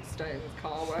Flintstones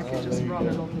car where I could just run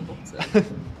along the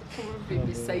bottom. Probably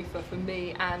be safer for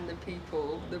me and the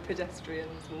people, the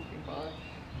pedestrians walking by.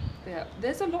 Yeah,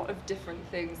 there's a lot of different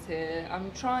things here.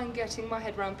 I'm trying getting my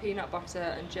head around peanut butter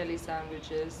and jelly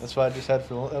sandwiches. That's what I just had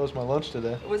for that was my lunch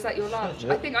today. Was that your lunch?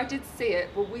 Yep. I think I did see it.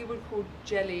 Well, we would call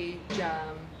jelly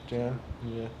jam. Jam,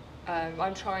 yeah.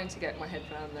 I'm trying to get my head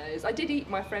around those. I did eat,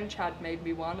 my friend Chad made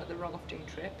me one at the rafting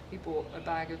trip. He bought a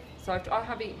bag of, so I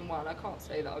have eaten one. I can't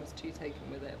say that I was too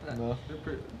taken with it. But No.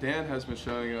 Dan has been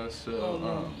showing us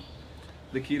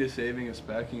the key to saving is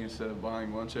packing instead of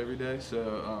buying lunch every day.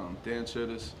 So Dan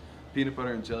showed us peanut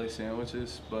butter and jelly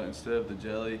sandwiches, but instead of the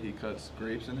jelly, he cuts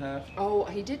grapes in half. Oh,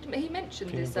 he did. He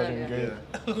mentioned Peanut this butter and earlier.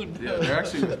 grape. Oh, no.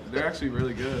 Yeah, they're actually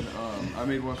really good. I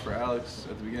made one for Alex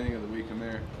at the beginning of the week, and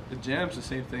the jam's the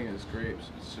same thing as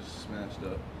grapes. It's just smashed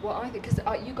up. Well, I think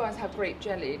because you guys have grape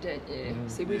jelly, don't you? Mhm.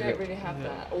 See, we don't really have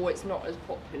that, or it's not as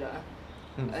popular.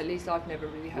 At least I've never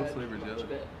really What heard flavour much jelly?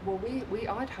 of it. Well,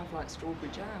 I'd have like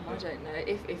strawberry jam. I don't know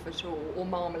if at all, or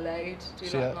marmalade. Do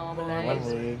you like marmalade?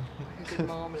 Marmalade. Like a good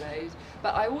marmalade.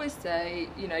 But I always say,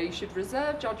 you should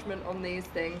reserve judgment on these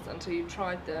things until you've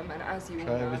tried them, and as you all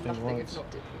Try know, everything nothing once. is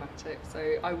not diplomatic. So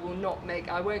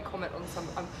I won't comment on some.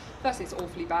 Firstly, it's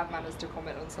awfully bad manners to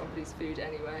comment on somebody's food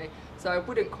anyway. So I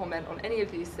wouldn't comment on any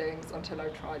of these things until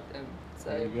I've tried them. So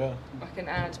There you go. I can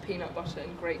add peanut butter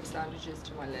and grape sandwiches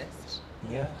to my list.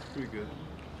 Yeah. Pretty good.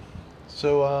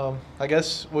 So I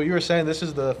guess you were saying this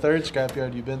is the third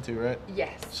scrapyard you've been to, right?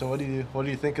 Yes. So what do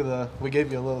you think of we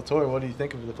gave you a little tour. What do you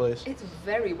think of the place? It's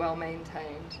very well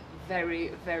maintained. Very,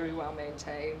 very well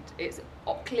maintained. It's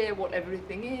clear what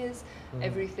everything is.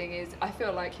 Everything is. I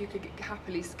feel like you could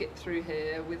happily skip through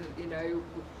here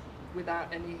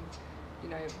without any,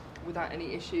 without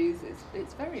any issues.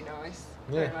 It's very nice.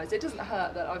 Very nice. It doesn't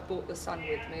hurt that I've brought the sun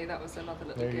with me. That was another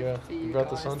little There you gift go. for you You brought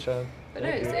guys. the sunshine. But no,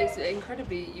 it's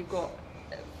incredibly. You've got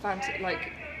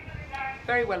like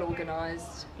very well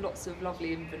organised, lots of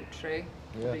lovely inventory.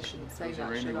 Yeah. Probably shouldn't say It was a that,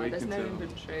 rainy should I? week There's no until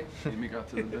inventory. Amy got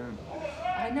to the bin.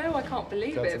 I know, I can't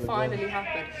believe Got to it. the Finally bin.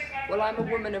 happened. Well, I'm a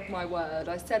woman of my word.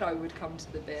 I said I would come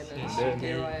to the bin, and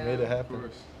here I am. Made it Of happen.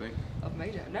 course. Thank you. I've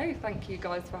made it. No, thank you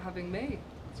guys for having me.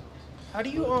 How do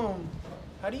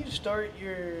you start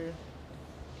your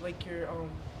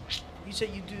you said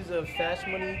you do the fast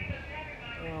money.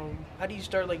 How do you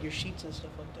start like your sheets and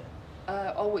stuff like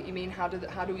that? Oh, what you mean? How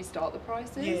do we start the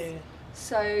prices? Yeah.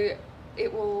 So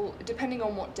it will, depending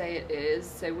on what day it is.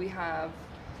 So we have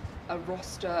a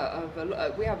roster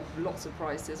of we have lots of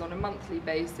prices on a monthly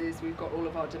basis. We've got all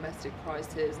of our domestic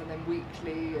prices, and then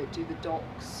weekly do the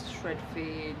docks, shred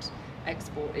feed,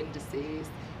 export indices.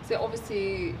 So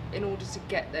obviously, in order to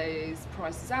get those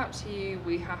prices out to you,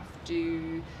 we have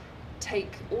to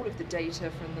take all of the data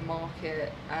from the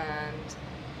market and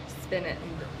spin it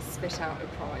and spit out a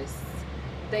price.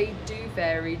 They do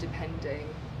vary depending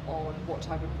on what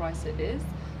type of price it is.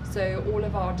 So all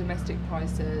of our domestic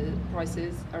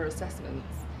prices are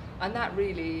assessments, and that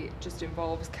really just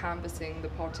involves canvassing the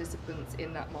participants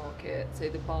in that market, so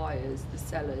the buyers, the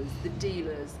sellers, the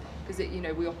dealers, because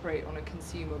we operate on a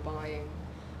consumer buying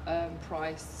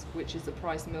price, which is the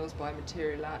price mills buy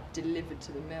material at, delivered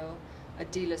to the mill. A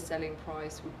dealer selling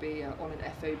price would be on an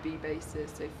FOB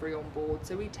basis, so free on board.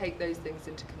 So we take those things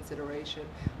into consideration.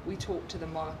 We talk to the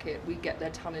market, we get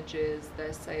their tonnages,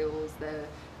 their sales,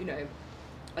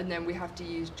 and then we have to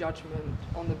use judgment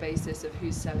on the basis of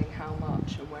who's selling how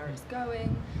much and where it's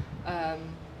going,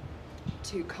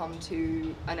 to come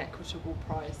to an equitable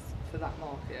price for that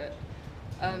market.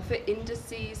 For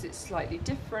indices, it's slightly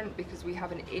different because we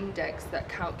have an index that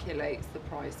calculates the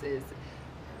prices.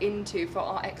 For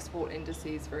our export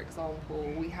indices, for example,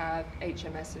 we have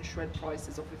HMS and shred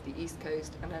prices off of the East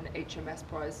Coast and an HMS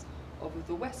price off of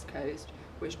the West Coast,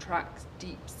 which tracks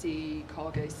deep sea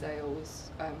cargo sales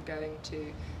going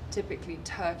to typically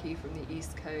Turkey from the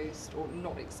East Coast, or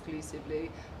not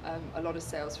exclusively, a lot of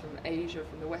sales from Asia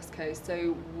from the West Coast.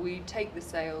 So we take the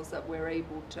sales that we're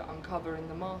able to uncover in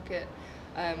the market,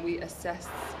 we assess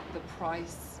the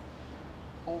price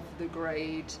of the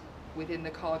grade within the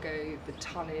cargo, the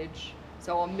tonnage.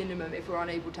 So our minimum, if we're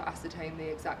unable to ascertain the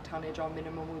exact tonnage, our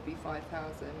minimum would be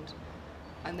 5,000.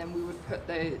 And then we would put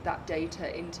that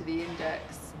data into the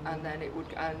index, and then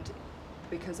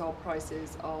because our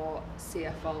prices are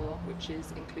CFR, which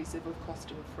is inclusive of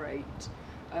cost and freight,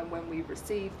 when we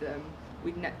receive them,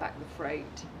 we'd net back the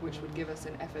freight, which would give us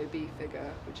an FOB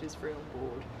figure, which is free on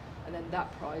board. And then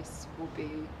that price will be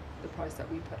the price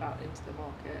that we put out into the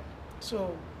market.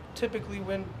 So typically,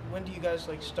 when do you guys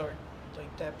start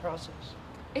that process?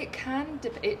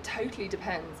 It totally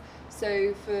depends.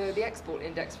 So for the export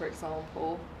index, for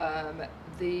example,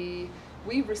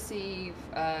 we receive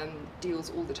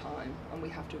deals all the time, and we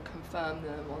have to confirm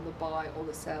them on the buy or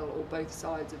the sell or both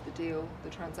sides of the deal, the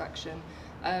transaction.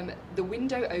 The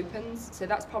window opens, so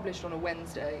that's published on a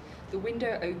Wednesday. The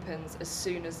window opens as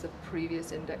soon as the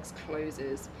previous index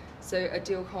closes. So a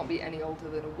deal can't be any older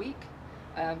than a week.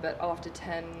 But after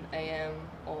 10 a.m.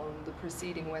 on the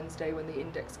preceding Wednesday, when the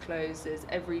index closes,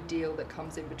 every deal that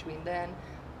comes in between then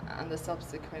and the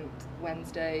subsequent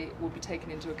Wednesday will be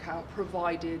taken into account,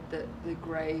 provided that the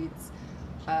grades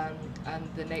and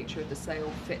the nature of the sale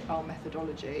fit our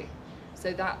methodology.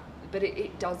 So but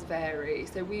it does vary.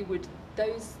 So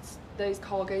those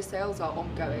cargo sales are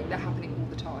ongoing, they're happening all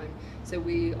the time. So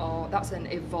that's an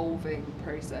evolving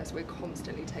process. We're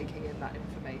constantly taking in that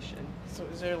information. So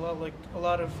is there a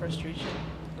lot of frustration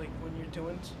when you're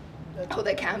doing that? Oh,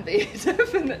 there can be,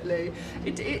 definitely.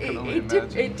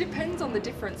 It depends on the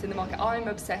difference in the market. I'm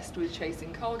obsessed with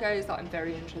chasing cargoes. I'm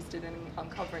very interested in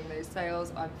uncovering those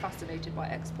sales. I'm fascinated by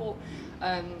export,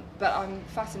 but I'm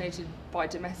fascinated by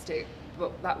domestic,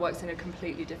 but that works in a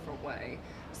completely different way.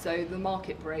 So the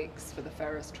market breaks for the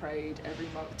ferrous trade every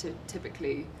month.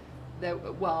 Typically,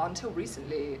 until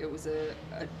recently, it was a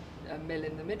mill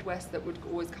in the Midwest that would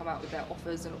always come out with their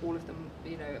offers, and all of them,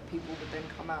 people would then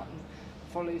come out and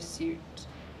follow suit,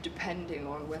 depending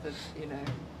on whether,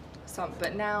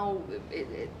 but now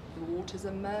the waters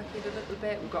are murkied a little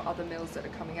bit. We've got other mills that are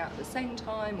coming out at the same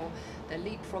time, or they're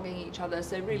leapfrogging each other.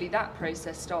 So really that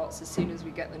process starts as soon as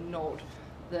we get the nod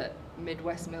that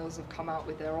Midwest mills have come out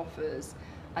with their offers,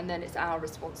 and then it's our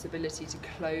responsibility to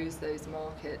close those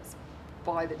markets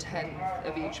by the 10th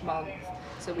of each month,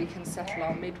 so we can settle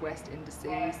our Midwest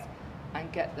indices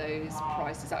and get those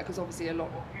prices out, because obviously we're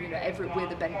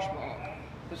the benchmark.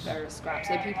 the ferrous scrap.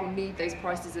 So people need those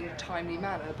prices in a timely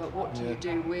manner. But what do you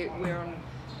do? We're on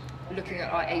looking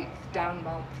at our 8th down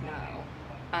month now.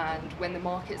 And when the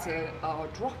markets are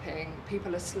dropping,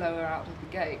 people are slower out of the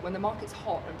gate. When the market's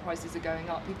hot and prices are going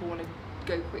up, people want to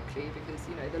go quickly because,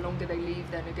 you know, the longer they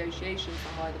leave their negotiations,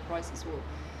 the higher the prices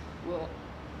will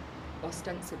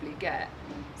ostensibly get.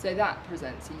 So that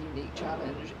presents a unique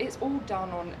challenge. It's all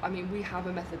done on, I mean, we have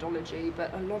a methodology,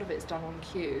 but a lot of it's done on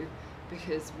cue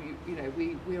because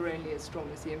we're only as strong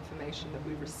as the information that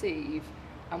we receive.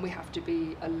 And we have to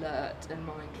be alert and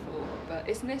mindful, but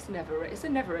it's a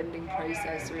never-ending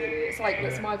process, really. It's like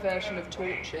it's my version of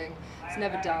torching. It's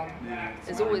never done. Yeah,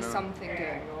 There's always something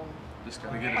going on. Just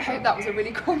gotta get it I hope that was a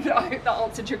really I hope that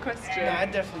answered your question. No, I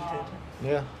definitely did.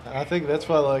 Yeah, I think that's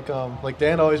why like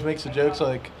Dan always makes the jokes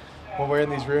like when we're in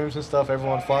these rooms and stuff,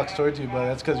 everyone flocks towards you, but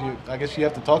that's because I guess you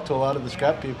have to talk to a lot of the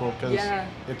scrap people because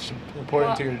it's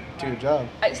important to your job.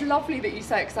 It's lovely that you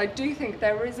say it because I do think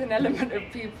there is an element of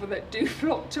people that do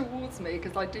flock towards me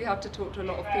because I do have to talk to a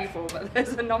lot of people, but there's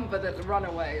a number that run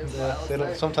away as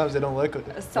well. Sometimes they don't like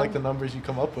the numbers you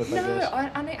come up with. No, I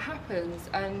guess. And it happens,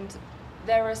 and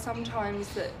there are some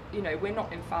times that, you know, we're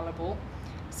not infallible.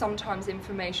 Sometimes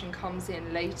information comes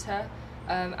in later.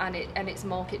 And it's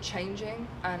market changing,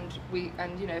 and you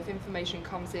know, if information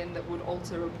comes in that would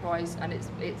alter a price and it's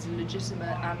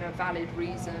legitimate and a valid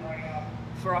reason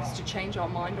for us to change our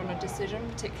mind on a decision,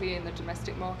 particularly in the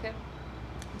domestic market,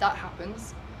 that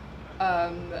happens.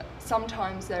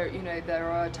 Sometimes there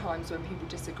are times when people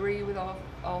disagree with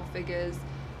our figures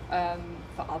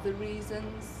for other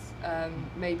reasons.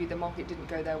 Maybe the market didn't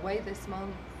go their way this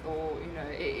month, or you know,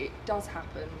 it does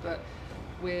happen, but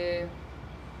we're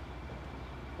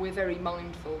very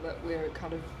mindful that we're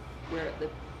at the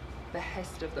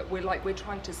behest of that. We're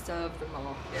trying to serve the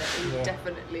market.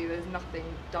 Definitely, there's nothing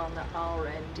done at our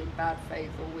end in bad faith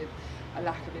or with a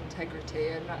lack of integrity.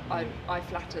 And I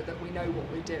flatter that we know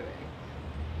what we're doing.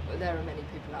 But there are many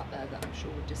people out there that I'm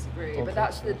sure would disagree. But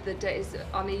that's as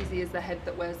uneasy as the head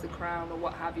that wears the crown or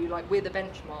what have you. Like, we're the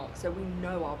benchmark, so we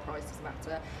know our prices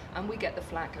matter, and we get the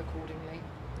flack accordingly.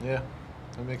 Yeah.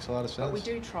 That makes a lot of sense. But we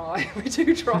do try. We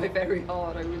do try very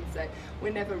hard, I would say.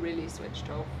 We're never really switched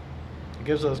off. It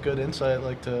gives us good insight,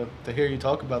 like to hear you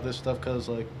talk about this stuff, because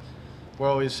like we're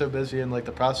always so busy in like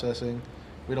the processing,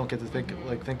 we don't get to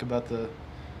think about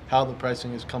how the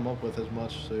pricing is come up with as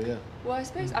much. So yeah. Well, I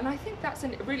suppose, and I think that's a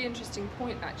really interesting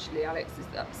point actually, Alex, is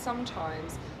that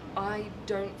sometimes I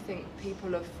don't think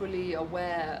people are fully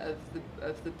aware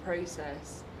of the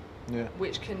process. Yeah.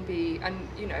 Which can be, and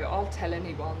you know, I'll tell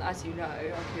anyone, as you know,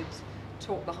 I could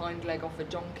talk the hind leg off a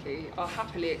donkey. I'll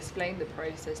happily explain the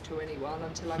process to anyone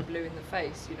until I'm blue in the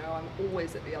face. You know, I'm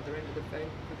always at the other end of the phone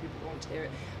for people who want to hear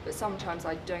it. But sometimes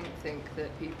I don't think that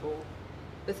people,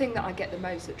 the thing that I get the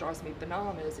most that drives me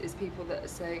bananas is people that are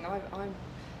saying,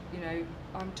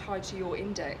 I'm tied to your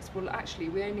index. Well, actually,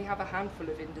 we only have a handful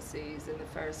of indices in the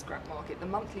ferrous scrap market. The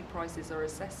monthly prices are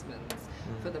assessments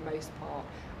for the most part.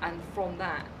 And from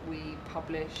that, we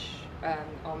publish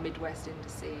our Midwest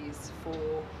indices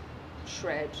for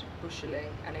shred,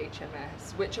 busheling, and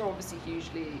HMS, which are obviously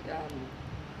hugely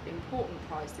important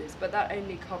prices, but that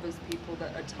only covers people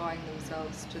that are tying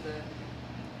themselves to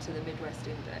the Midwest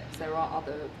index. There are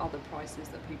other prices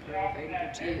that people are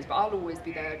available to use, but I'll always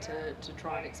be there to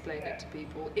try and explain it to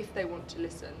people if they want to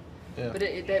listen. Yeah.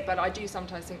 But I do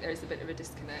sometimes think there is a bit of a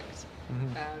disconnect.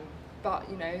 But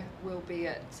you know,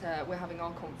 we're having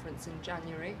our conference in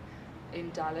January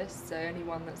in Dallas, so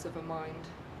anyone that's of a mind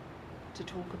to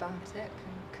talk about it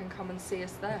can come and see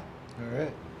us there. All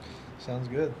right, sounds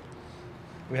good.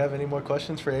 We have any more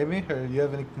questions for Amy, or do you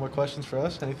have any more questions for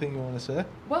us? Anything you want to say?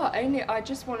 Well, I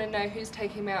just want to know who's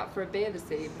taking me out for a beer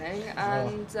this evening,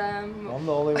 and I'm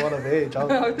the only one of age.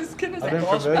 I was going to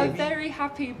say a very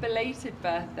happy belated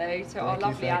birthday to our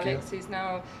lovely Alex, who's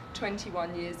now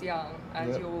 21 years young,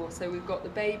 and so we've got the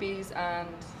babies and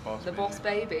the boss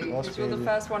baby, because you're the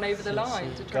first one over the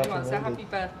line to 21. So happy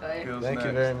birthday! Thank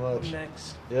you very much.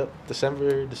 Next. Yep,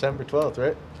 December 12th,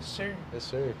 right? Yes, sir. Yes,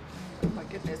 sir. Oh my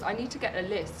goodness, I need to get a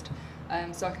list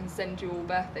so I can send you all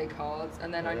birthday cards,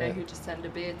 and then I know who to send a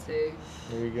beer to.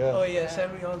 There you go. Oh yeah,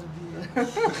 send me all the beer.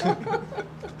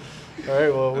 All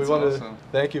right, well, That's we want awesome. to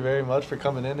thank you very much for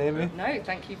coming in, Amy. No,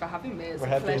 thank you for having me. It's We're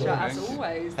a happy pleasure to as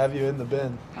always. have you in the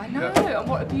bin. I know, and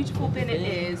what a beautiful bin it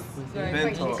is. So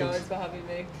thank you guys for having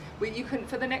me. Well, you can,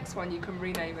 for the next one, you can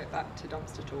rename it back to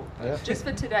Dumpster Talk. But just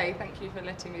for today, thank you for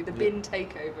letting me. The bin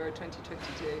takeover of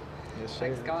 2022. Yes, sir.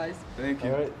 Thanks, guys. Thank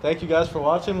you. All right, thank you guys for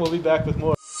watching. We'll be back with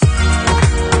more.